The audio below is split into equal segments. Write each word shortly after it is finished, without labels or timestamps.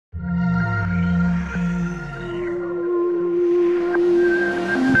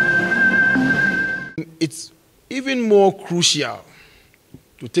it's even more crucial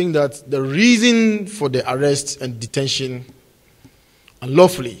to think that the reason for the arrest and detention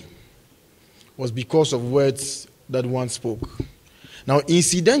unlawfully was because of words that one spoke. Now,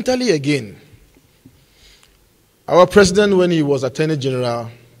 incidentally again, our president, when he was Attorney General,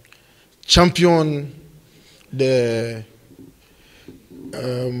 championed the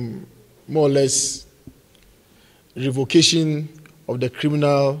more or less revocation of the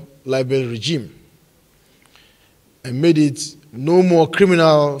criminal libel regime and made it no more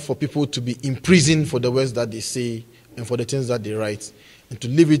criminal for people to be imprisoned for the words that they say and for the things that they write, and to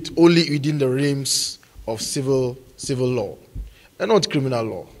leave it only within the realms of civil law and not criminal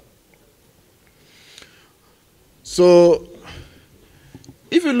law. So,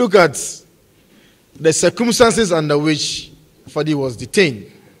 if you look at the circumstances under which Fadi was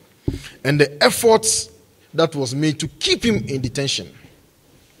detained and the efforts that was made to keep him in detention,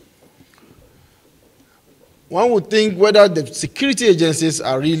 one would think whether the security agencies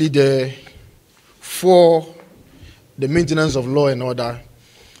are really there for the maintenance of law and order.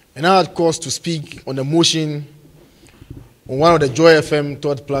 And I had cause to speak on a motion on one of the Joy FM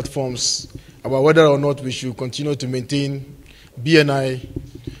thought platforms about whether or not we should continue to maintain BNI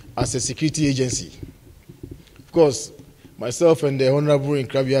as a security agency. Of course, myself and the Honorable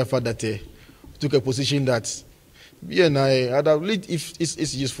Nkrabia Fadate took a position that BNI had outlived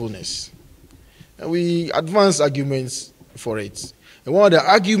its usefulness. And we advanced arguments for it. And one of the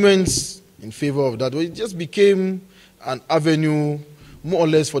arguments in favor of that, it just became an avenue more or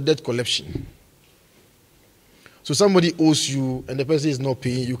less for debt collection. So somebody owes you and the person is not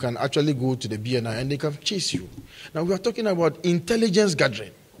paying, you can actually go to the BNI and they can chase you. Now we are talking about intelligence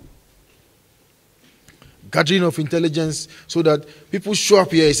gathering. Gathering of intelligence so that people show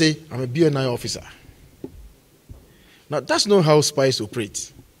up here and say, I'm a BNI officer. Now that's not how spies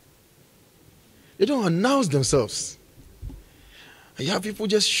operate. They don't announce themselves. And you have people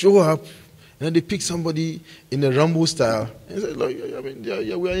just show up and then they pick somebody in a Rambo style and say, look, I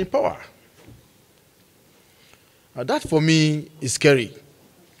mean, we are in power. Now that for me is scary.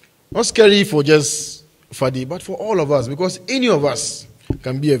 Not scary for just Fadi, but for all of us, because any of us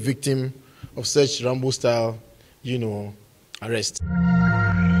can be a victim of such Rambo style, arrest.